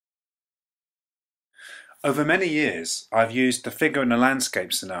Over many years, I've used the figure in a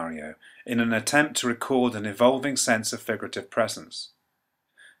landscape scenario in an attempt to record an evolving sense of figurative presence.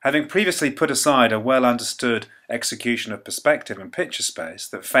 Having previously put aside a well-understood execution of perspective and picture space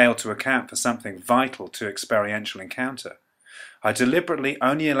that failed to account for something vital to experiential encounter, I deliberately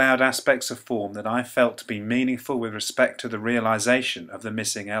only allowed aspects of form that I felt to be meaningful with respect to the realization of the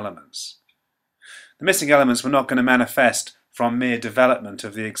missing elements. The missing elements were not going to manifest from mere development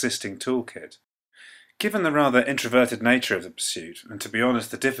of the existing toolkit. Given the rather introverted nature of the pursuit, and to be honest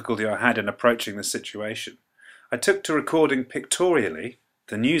the difficulty I had in approaching the situation, I took to recording pictorially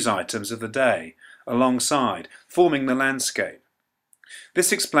the news items of the day, alongside, forming the landscape.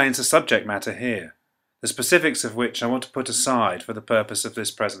 This explains the subject matter here, the specifics of which I want to put aside for the purpose of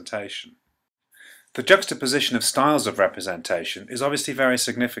this presentation. The juxtaposition of styles of representation is obviously very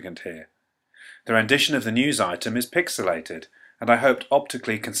significant here. The rendition of the news item is pixelated, and I hoped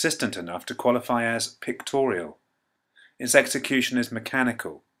optically consistent enough to qualify as pictorial. Its execution is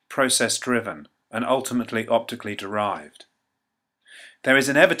mechanical, process-driven, and ultimately optically derived. There is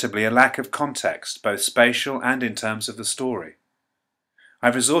inevitably a lack of context, both spatial and in terms of the story.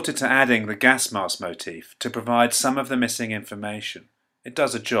 I've resorted to adding the gas mask motif to provide some of the missing information. It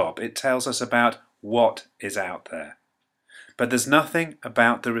does a job. It tells us about what is out there. But there's nothing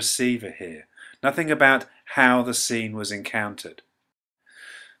about the receiver here, nothing about how the scene was encountered.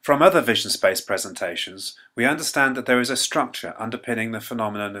 From other vision space presentations, we understand that there is a structure underpinning the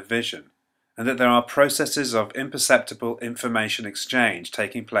phenomenon of vision, and that there are processes of imperceptible information exchange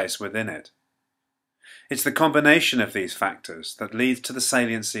taking place within it. It's the combination of these factors that leads to the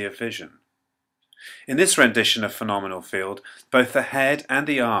saliency of vision. In this rendition of phenomenal field, both the head and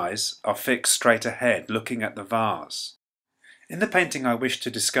the eyes are fixed straight ahead, looking at the vase. In the painting I wish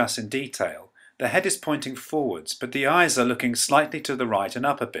to discuss in detail, the head is pointing forwards, but the eyes are looking slightly to the right and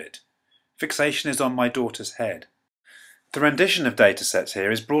up a bit. Fixation is on my daughter's head. The rendition of datasets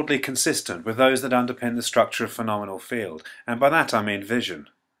here is broadly consistent with those that underpin the structure of phenomenal field, and by that I mean vision.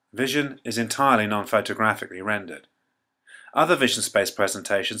 Vision is entirely non-photographically rendered. Other vision space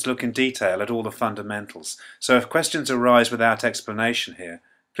presentations look in detail at all the fundamentals, so if questions arise without explanation here,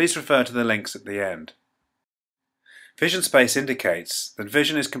 please refer to the links at the end. Vision space indicates that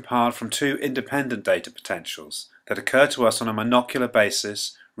vision is compiled from two independent data potentials that occur to us on a monocular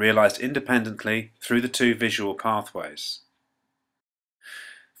basis, realized independently through the two visual pathways.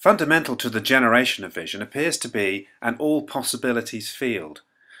 Fundamental to the generation of vision appears to be an all possibilities field.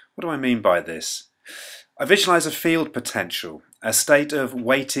 What do I mean by this? I visualize a field potential, a state of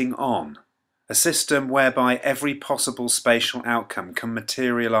waiting on, a system whereby every possible spatial outcome can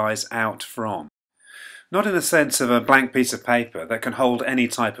materialize out from. Not in the sense of a blank piece of paper that can hold any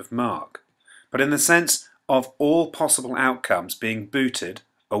type of mark, but in the sense of all possible outcomes being booted,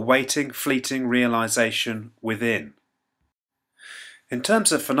 awaiting fleeting realization within. In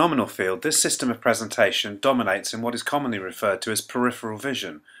terms of phenomenal field, this system of presentation dominates in what is commonly referred to as peripheral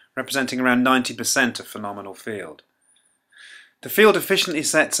vision, representing around 90% of phenomenal field. The field efficiently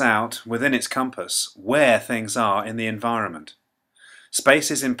sets out, within its compass, where things are in the environment.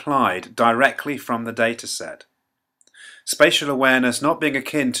 Space is implied directly from the dataset. Spatial awareness not being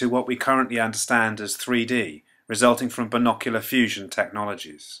akin to what we currently understand as 3D, resulting from binocular fusion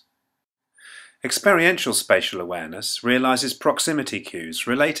technologies. Experiential spatial awareness realizes proximity cues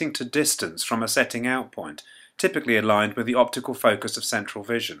relating to distance from a setting out point, typically aligned with the optical focus of central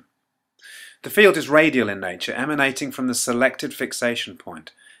vision. The field is radial in nature, emanating from the selected fixation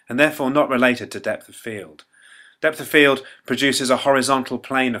point, and therefore not related to depth of field. Depth of field produces a horizontal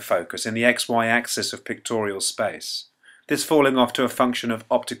plane of focus in the XY axis of pictorial space, this falling off to a function of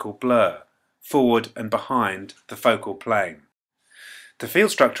optical blur, forward and behind the focal plane. The field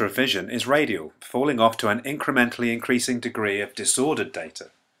structure of vision is radial, falling off to an incrementally increasing degree of disordered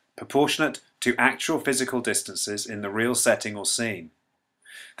data, proportionate to actual physical distances in the real setting or scene.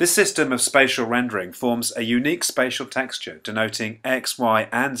 This system of spatial rendering forms a unique spatial texture denoting X, Y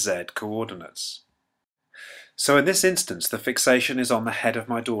and Z coordinates. So in this instance, the fixation is on the head of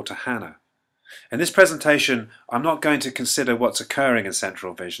my daughter Hannah. In this presentation, I'm not going to consider what's occurring in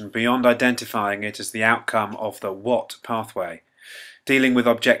central vision beyond identifying it as the outcome of the what pathway, dealing with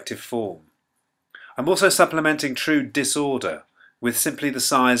objective form. I'm also supplementing true disorder with simply the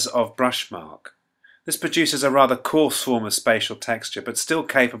size of brush mark. This produces a rather coarse form of spatial texture, but still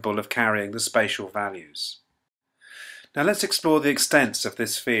capable of carrying the spatial values. Now let's explore the extents of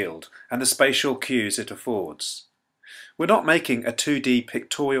this field and the spatial cues it affords. We're not making a 2D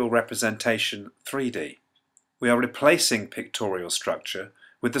pictorial representation 3D. We are replacing pictorial structure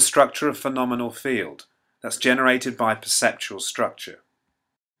with the structure of phenomenal field that's generated by perceptual structure.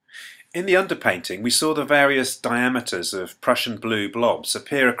 In the underpainting, we saw the various diameters of Prussian blue blobs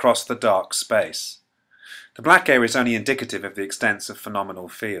appear across the dark space. The black area is only indicative of the extent of phenomenal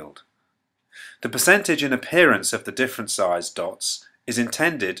field. The percentage in appearance of the different sized dots is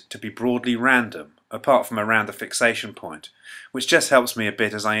intended to be broadly random, apart from around the fixation point, which just helps me a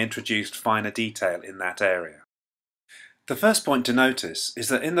bit as I introduced finer detail in that area. The first point to notice is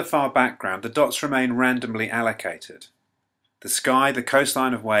that in the far background the dots remain randomly allocated. The sky, the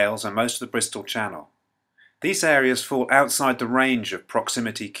coastline of Wales and most of the Bristol Channel. These areas fall outside the range of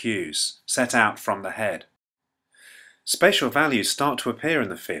proximity cues set out from the head. Spatial values start to appear in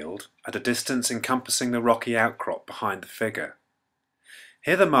the field at a distance encompassing the rocky outcrop behind the figure.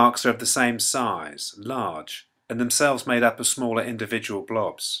 Here the marks are of the same size, large, and themselves made up of smaller individual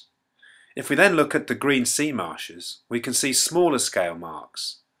blobs. If we then look at the green sea marshes, we can see smaller scale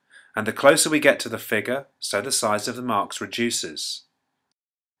marks, and the closer we get to the figure, so the size of the marks reduces.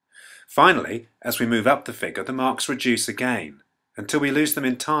 Finally, as we move up the figure, the marks reduce again, until we lose them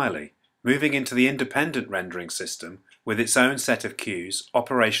entirely, moving into the independent rendering system with its own set of cues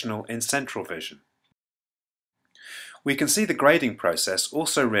operational in central vision. We can see the grading process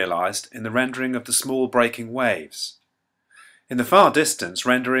also realized in the rendering of the small breaking waves. In the far distance,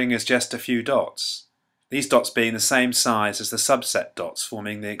 rendering is just a few dots, these dots being the same size as the subset dots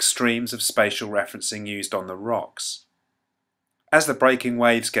forming the extremes of spatial referencing used on the rocks. As the breaking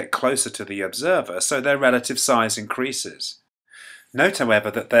waves get closer to the observer, so their relative size increases. Note,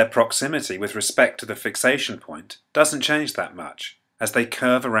 however, that their proximity with respect to the fixation point doesn't change that much, as they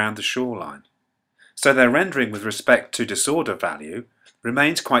curve around the shoreline. So their rendering with respect to disorder value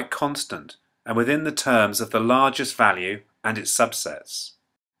remains quite constant and within the terms of the largest value and its subsets.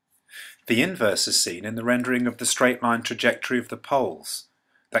 The inverse is seen in the rendering of the straight line trajectory of the poles,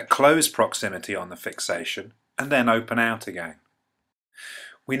 that close proximity on the fixation and then open out again.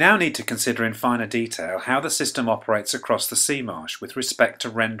 We now need to consider in finer detail how the system operates across the sea marsh with respect to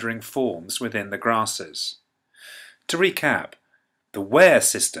rendering forms within the grasses. To recap, the WARE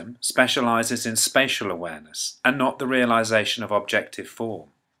system specializes in spatial awareness and not the realization of objective form.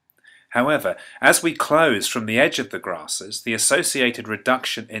 However, as we close from the edge of the grasses, the associated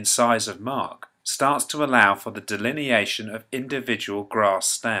reduction in size of mark starts to allow for the delineation of individual grass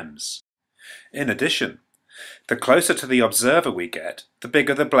stems. In addition, the closer to the observer we get, the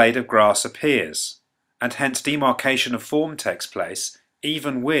bigger the blade of grass appears, and hence demarcation of form takes place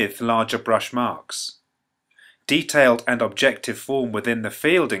even with larger brush marks. Detailed and objective form within the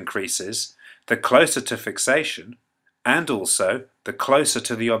field increases the closer to fixation, and also the closer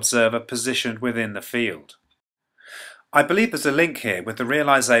to the observer positioned within the field. I believe there's a link here with the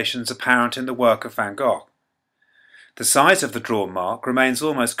realizations apparent in the work of Van Gogh. The size of the drawn mark remains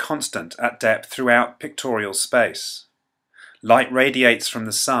almost constant at depth throughout pictorial space. Light radiates from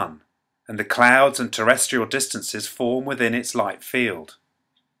the sun, and the clouds and terrestrial distances form within its light field.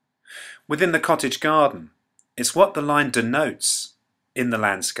 Within the cottage garden, it's what the line denotes in the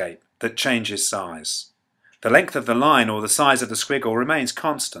landscape that changes size. The length of the line or the size of the squiggle remains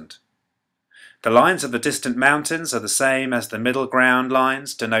constant. The lines of the distant mountains are the same as the middle ground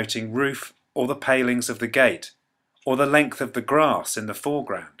lines denoting roof or the palings of the gate, or the length of the grass in the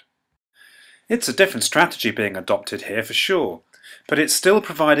foreground. It's a different strategy being adopted here for sure, but it's still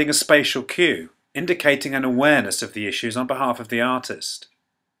providing a spatial cue, indicating an awareness of the issues on behalf of the artist.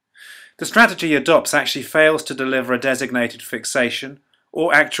 The strategy he adopts actually fails to deliver a designated fixation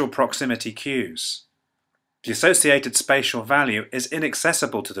or actual proximity cues. The associated spatial value is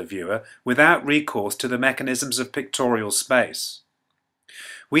inaccessible to the viewer without recourse to the mechanisms of pictorial space.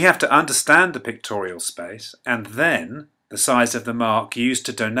 We have to understand the pictorial space, and then the size of the mark used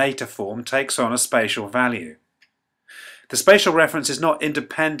to donate a form takes on a spatial value. The spatial reference is not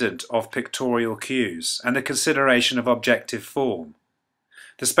independent of pictorial cues and the consideration of objective form.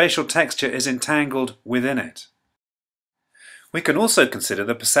 The spatial texture is entangled within it. We can also consider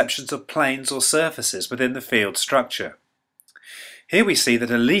the perceptions of planes or surfaces within the field structure. Here we see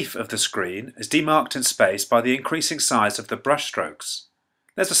that a leaf of the screen is demarked in space by the increasing size of the brushstrokes.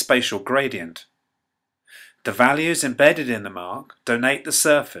 There's a spatial gradient. The values embedded in the mark donate the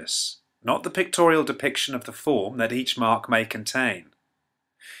surface, not the pictorial depiction of the form that each mark may contain.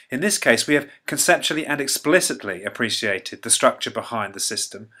 In this case, we have conceptually and explicitly appreciated the structure behind the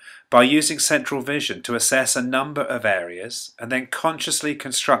system by using central vision to assess a number of areas and then consciously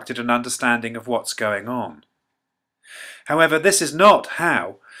constructed an understanding of what's going on. However, this is not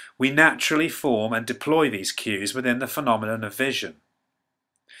how we naturally form and deploy these cues within the phenomenon of vision.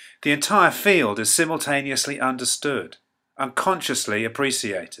 The entire field is simultaneously understood, unconsciously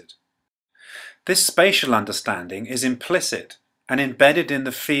appreciated. This spatial understanding is implicit and embedded in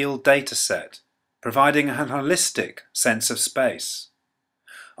the field dataset, providing a holistic sense of space.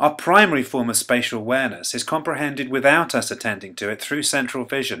 Our primary form of spatial awareness is comprehended without us attending to it through central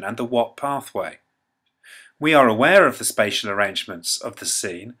vision and the what pathway. We are aware of the spatial arrangements of the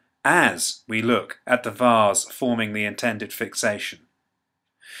scene as we look at the vase forming the intended fixation.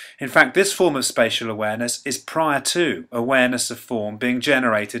 In fact, this form of spatial awareness is prior to awareness of form being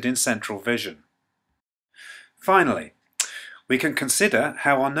generated in central vision. Finally, we can consider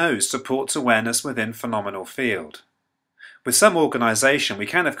how our nose supports awareness within phenomenal field. With some organisation, we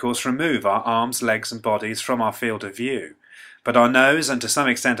can of course remove our arms, legs and bodies from our field of view, but our nose and to some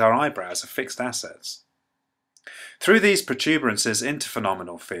extent our eyebrows are fixed assets. Through these protuberances into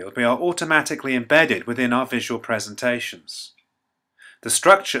phenomenal field, we are automatically embedded within our visual presentations. The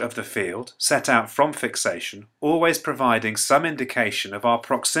structure of the field, set out from fixation, always providing some indication of our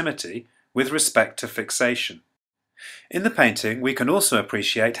proximity with respect to fixation. In the painting, we can also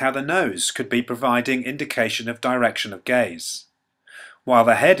appreciate how the nose could be providing indication of direction of gaze. While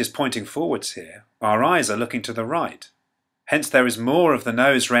the head is pointing forwards here, our eyes are looking to the right. Hence there is more of the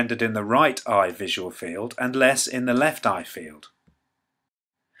nose rendered in the right eye visual field and less in the left eye field.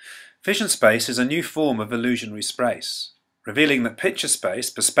 Vision space is a new form of illusionary space, revealing that picture space,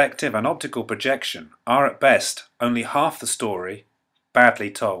 perspective and optical projection are at best only half the story, badly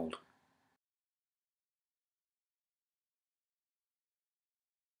told.